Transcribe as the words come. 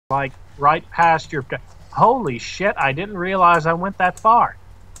like right past your... Holy shit, I didn't realize I went that far.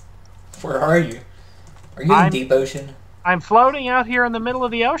 Where are you? Are you in deep ocean? I'm floating out here in the middle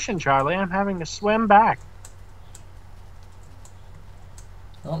of the ocean, Charlie. I'm having to swim back.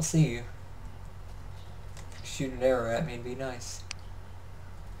 I don't see you. Shoot an arrow at me and be nice.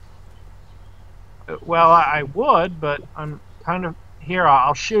 Well, I would, but I'm kind of... Here,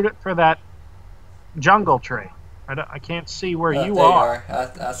 I'll shoot it for that jungle tree. I can't see where you are. There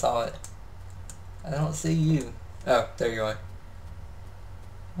you are. I saw it. I don't see you. Oh, there you are.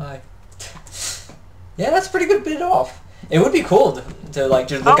 Hi. Yeah, that's a pretty good bit off. It would be cool to like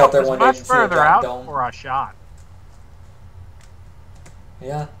just look out there one day and see a further giant out dome. before I shot.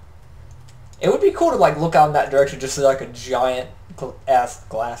 Yeah. It would be cool to like look out in that direction, just see like a giant ass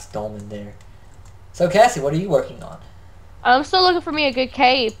glass dome in there. So Cassie, what are you working on? I'm still looking for me a good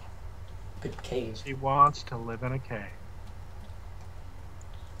cave. Good cave. She wants to live in a cave.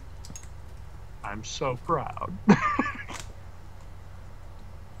 I'm so proud.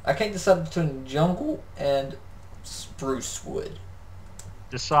 I can't decide between jungle and spruce wood.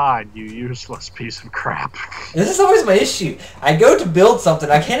 Decide, you useless piece of crap. This is always my issue. I go to build something,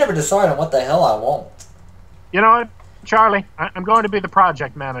 I can't ever decide on what the hell I want. You know what, Charlie? I'm going to be the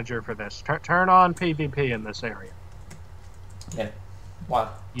project manager for this. Turn on PvP in this area. Yeah. Why?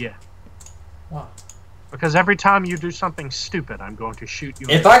 Yeah. Why? Because every time you do something stupid, I'm going to shoot you.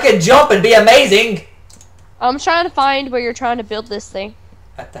 If I could jump and be amazing! I'm trying to find where you're trying to build this thing.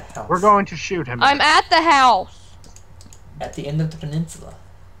 At the house. We're going to shoot him. I'm at the house. At the end of the peninsula.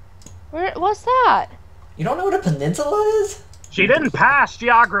 Where? What's that? You don't know what a peninsula is? She didn't pass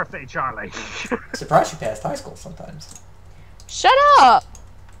geography, Charlie. Surprised you passed high school sometimes. Shut up.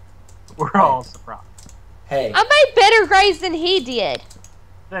 We're all surprised. Hey. I made better grades than he did.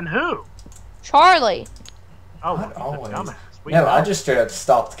 Then who? Charlie. Oh, Not always. dumbass. No, I just straight up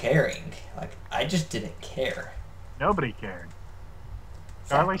stopped caring. Like, I just didn't care. Nobody cared.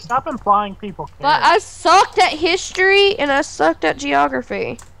 Charlie, stop implying people care. But I sucked at history and I sucked at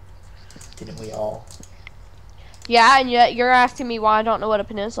geography. Didn't we all? Yeah, and yet you're asking me why I don't know what a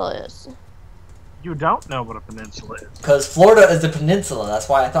peninsula is. You don't know what a peninsula is. Because Florida is a peninsula. That's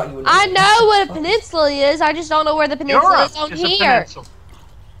why I thought you would know. I know what a peninsula is. I just don't know where the peninsula is on here.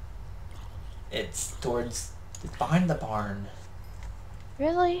 It's towards behind the barn.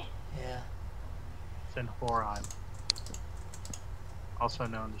 Really? Yeah. It's in Whore Island. Also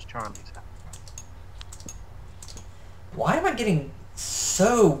known as Charlie's house. Why am I getting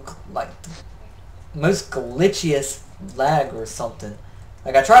so, like, most glitchiest lag or something?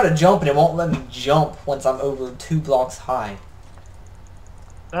 Like, I try to jump and it won't let me jump once I'm over 2 blocks high.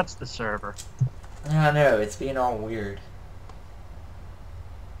 That's the server. I know, it's being all weird.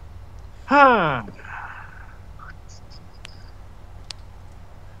 Huh.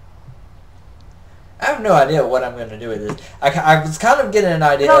 I have no idea what I'm going to do with this. I was kind of getting an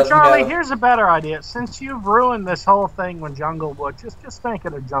idea No, of, Charlie, here's a better idea. Since you've ruined this whole thing with Junglewood, just think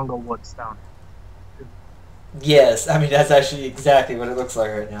of the Junglewood stone. Yes, I mean, that's actually exactly what it looks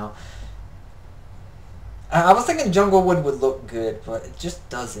like right now. I was thinking Junglewood would look good, but it just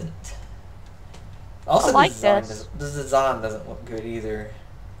doesn't. Also, I like the design doesn't look good either.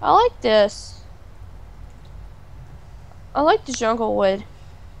 I like this. I like the jungle wood.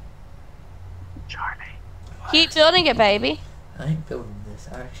 Charlie. Keep building it, baby. I ain't building this.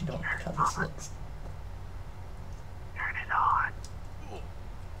 I actually don't like how this looks. Turn it on.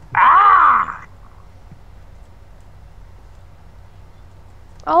 Ah! Ah!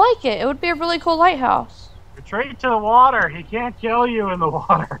 I like it. It would be a really cool lighthouse. Retreat to the water. He can't kill you in the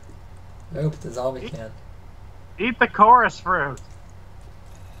water. Nope, the zombie can. Eat the chorus fruit.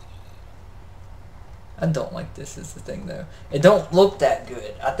 I don't like this is the thing though. It don't look that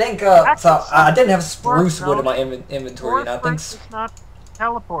good. I think so I didn't have spruce wood in my inventory, and I think does not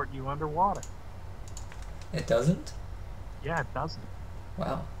teleport you underwater. It doesn't. Yeah, it doesn't.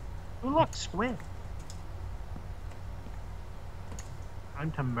 Wow. Ooh, look, squid.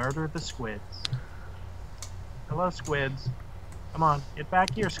 Time to murder the squids. Hello, squids. Come on, get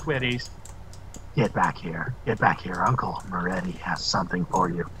back here, squiddies. Get back here. Get back here. Uncle Moretti has something for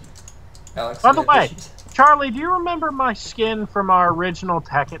you. Alex, by the way, Charlie, do you remember my skin from our original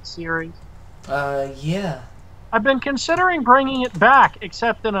Tekkit series? Yeah. I've been considering bringing it back,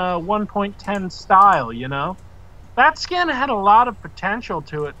 except in a 1.10 style, you know? That skin had a lot of potential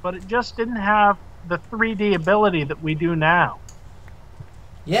to it, but it just didn't have the 3D ability that we do now.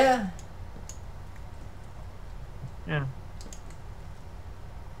 Yeah. Yeah.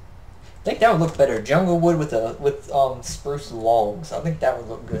 I think that would look better. Jungle wood with spruce logs. I think that would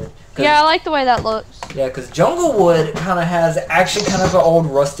look good. Yeah, I like the way that looks. Yeah, because jungle wood kind of has actually kind of an old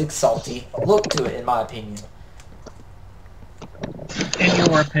rustic, salty look to it, in my opinion. In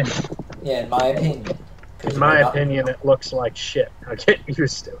your opinion. Yeah, in my opinion. In my opinion, it looks like shit. I get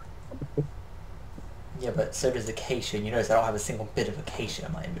used to it. Yeah, but so does acacia. You notice I don't have a single bit of acacia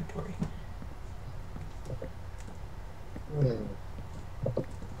in my inventory.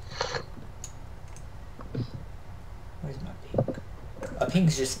 Where's my pink? A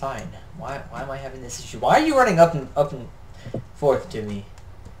pink's just fine. Why am I having this issue? Why are you running up and forth to me?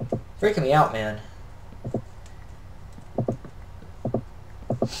 Freaking me out, man.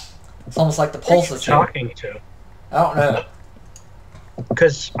 It's almost like the pulse is talking to. I don't know.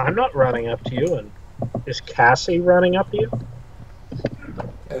 Because I'm not running up to you, and is Cassie running up to you?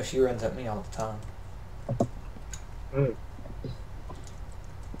 Oh, she runs at me all the time. Mm.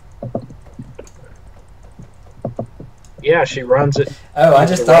 Yeah, she runs it. Oh, I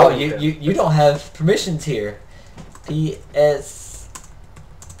just thought you don't have permissions here. P.S.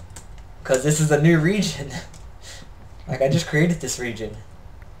 Because this is a new region. Like, I just created this region.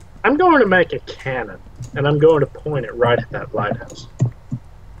 I'm going to make a cannon, and I'm going to point it right at that lighthouse.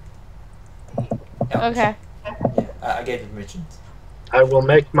 Okay. Yeah, I gave you permissions. I will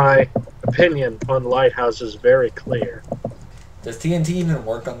make my opinion on lighthouses very clear. Does TNT even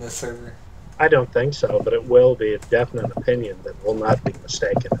work on this server? I don't think so, but it will be a definite opinion that will not be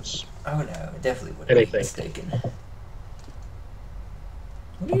mistaken as Oh no, it definitely wouldn't anything. be mistaken.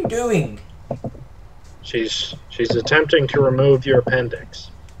 What are you doing? She's attempting to remove your appendix.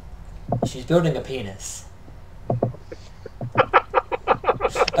 She's building a penis.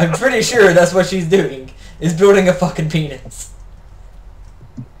 I'm pretty sure that's what she's doing, is building a fucking penis.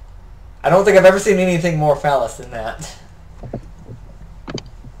 I don't think I've ever seen anything more phallus than that.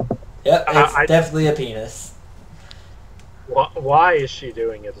 Yep, it's definitely a penis. Why is she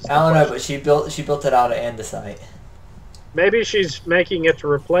doing it? I don't know, but she built it out of andesite. Maybe she's making it to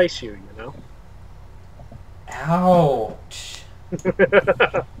replace you, you know? Ouch. That's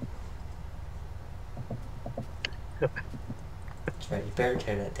right, you better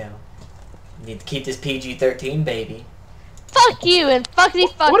tear that down. You need to keep this PG-13, baby. Fuck you and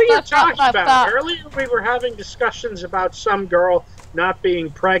fuckity fuck. What are you fuck, talking fuck, about? fuck. Earlier we were having discussions about some girl not being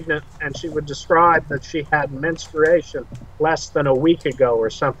pregnant, and she would describe that she had menstruation less than a week ago or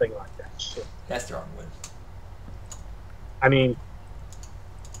something like that. Shit. That's the wrong one. I mean,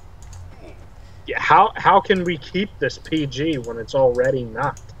 yeah, how can we keep this PG when it's already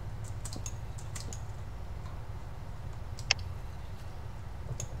not?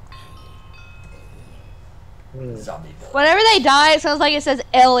 Zombie village. Whenever they die, it sounds like it says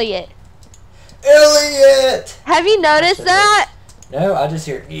Elliot. Elliot! Have you noticed that? No, I just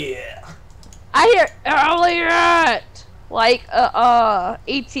hear, yeah. I hear Elliot! Like,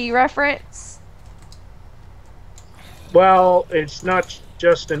 E.T. reference. Well, it's not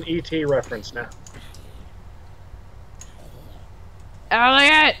just an ET reference now.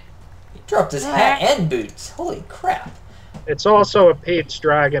 Elliot! He dropped his hat and boots. Holy crap. It's also a Pete's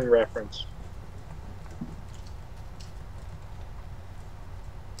Dragon reference.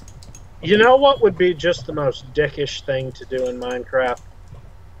 You know what would be just the most dickish thing to do in Minecraft?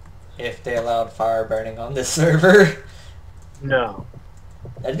 If they allowed fire burning on this server. No.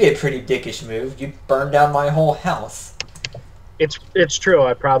 That'd be a pretty dickish move. You'd burn down my whole house. It's true,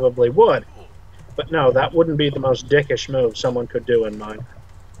 I probably would. But no, that wouldn't be the most dickish move someone could do in Minecraft.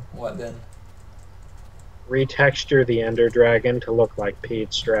 What then? Retexture the Ender Dragon to look like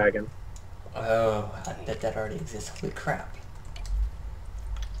Pete's Dragon. Oh, I bet that already exists. Holy crap.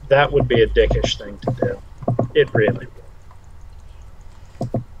 That would be a dickish thing to do. It really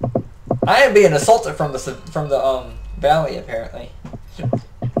would. I am being assaulted from the valley, apparently.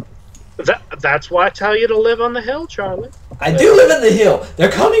 That's why I tell you to live on the hill, Charlie. I do live in the hill. They're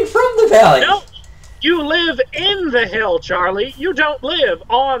coming from the valley. No, you live in the hill, Charlie. You don't live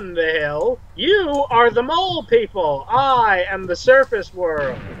on the hill. You are the mole people. I am the surface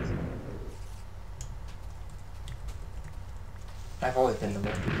world. I've always been the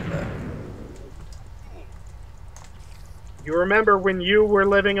mole people, though. You remember when you were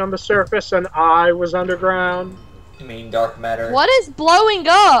living on the surface and I was underground? You mean dark matter? What is blowing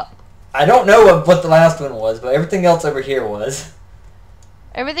up? I don't know what the last one was, but everything else over here was.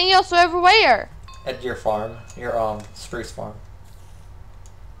 Everything else over where? At your farm. Your, spruce farm.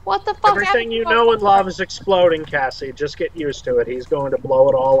 What the fuck? Everything you know and love is exploding, Cassie. Just get used to it. He's going to blow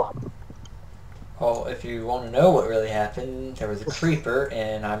it all up. Well, if you want to know what really happened, there was a creeper,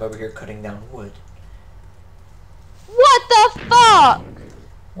 and I'm over here cutting down wood. What the fuck?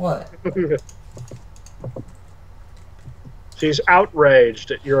 What? She's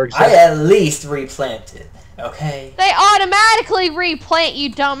outraged at your I existence. at least replanted. Okay. They automatically replant, you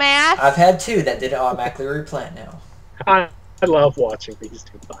dumbass. I've had 2 that didn't automatically replant now. I love watching these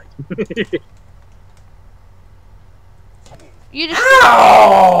two fight. You just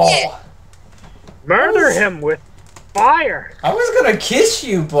Ow! Murder him with fire. I was gonna kiss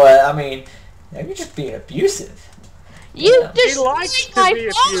you, but I mean, now you're just being abusive. You Yeah. He likes destroyed to my be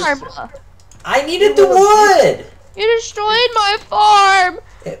farm. abusive. I needed the wood. You destroyed my farm.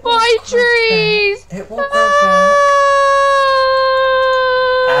 It will My grow trees. back. It will grow back.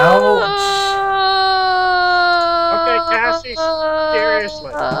 Ouch. Okay, Cassie,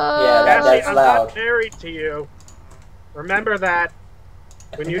 seriously. Yeah, Cassie, that's I'm loud. not married to you. Remember that.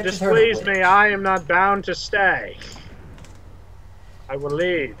 I When think you I just heard a displease witch. me, I am not bound to stay. I will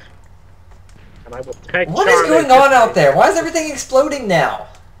leave. And I will take What is Charlie going with on me, out there? Why is everything exploding now?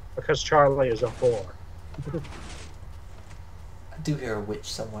 Because Charlie is a whore. I do hear a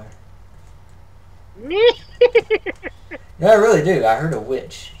witch somewhere. Me? No, I really do. I heard a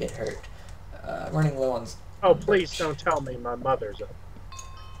witch get hurt. Running low on... Oh, please don't tell me my mother's up.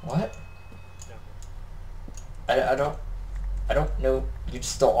 What? No. I don't know. You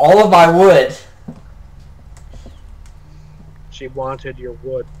just stole all of my wood. She wanted your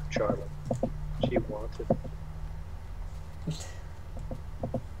wood, Charlie. She wanted.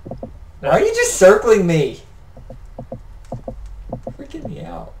 Why are you just circling me? Freaking me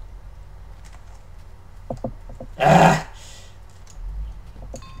out. Ah!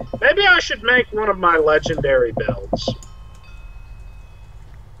 Maybe I should make one of my legendary builds.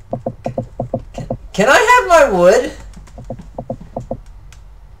 Can I have my wood?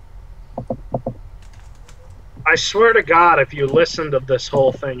 I swear to God, if you listen to this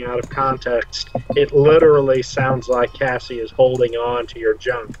whole thing out of context, it literally sounds like Cassie is holding on to your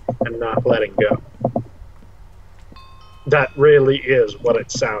junk and not letting go. That really is what it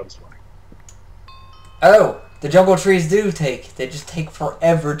sounds like. Oh, the jungle trees do take. They just take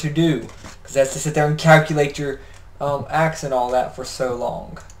forever to do. Because they have to sit there and calculate your axe and all that for so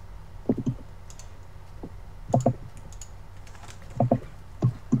long.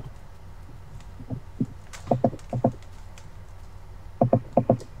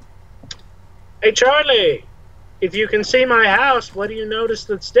 Hey, Charlie! If you can see my house, what do you notice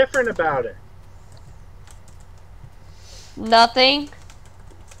that's different about it? Nothing.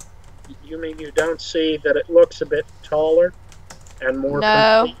 You mean you don't see that it looks a bit taller and more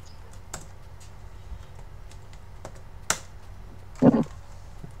No. complete?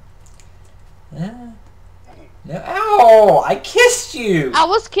 Yeah. No. Ow! I kissed you! I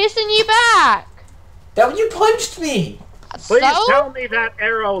was kissing you back. That you punched me! Please So? tell me that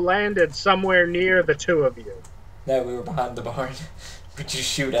arrow landed somewhere near the two of you. No, we were behind the barn. Would you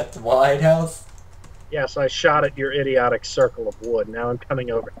shoot at the White House? Yes, I shot at your idiotic circle of wood. Now I'm coming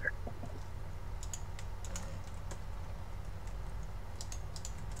over there.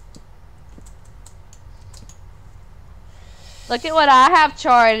 Look at what I have,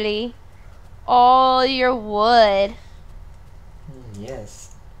 Charlie. All your wood.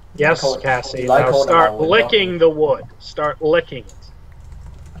 Yes. Yes, Like Cassie. like Now holding my start wood, licking don't the wood. Start licking it.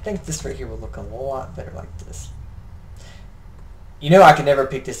 I think this right here will look a lot better like this. You know I can never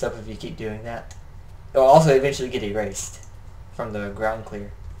pick this up if you keep doing that. It'll also eventually get erased from the ground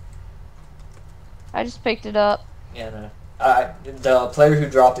clear. I just picked it up. Yeah, no. The player who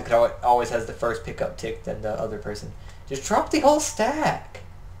dropped it always has the first pickup tick than the other person. Just drop the whole stack.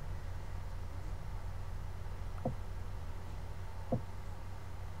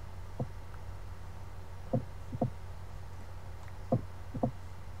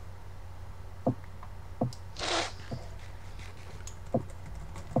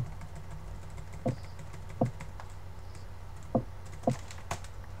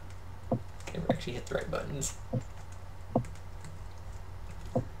 Okay, we actually hit the right buttons.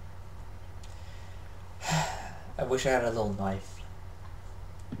 I wish I had a little knife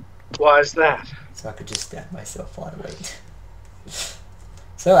Why is that? so I could just stab myself while I wait.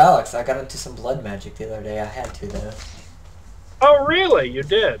 So Alex, I got into some blood magic the other day. I had to though. Oh, really? You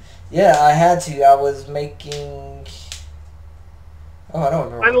did? Yeah, I had to. I was making... Oh, I don't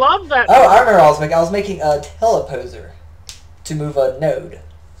remember. I love that. Oh, I remember what I was making. I was making a teleposer to move a node.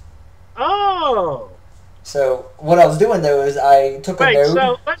 Oh. So what I was doing though is I took a Wait, node.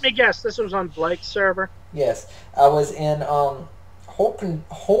 so let me guess. This was on Blake's server? Yes, I was in hold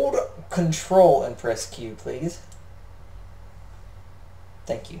control and press Q, please.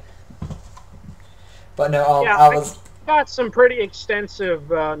 Thank you. But no, Yeah, got some pretty extensive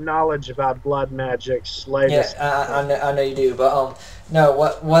knowledge about blood magic's latest. Yeah, I know you do, but no,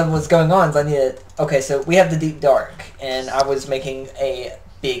 what was going on is I needed. Okay, so we have the deep dark, and I was making a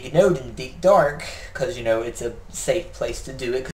big node in deep dark because you know it's a safe place to do it.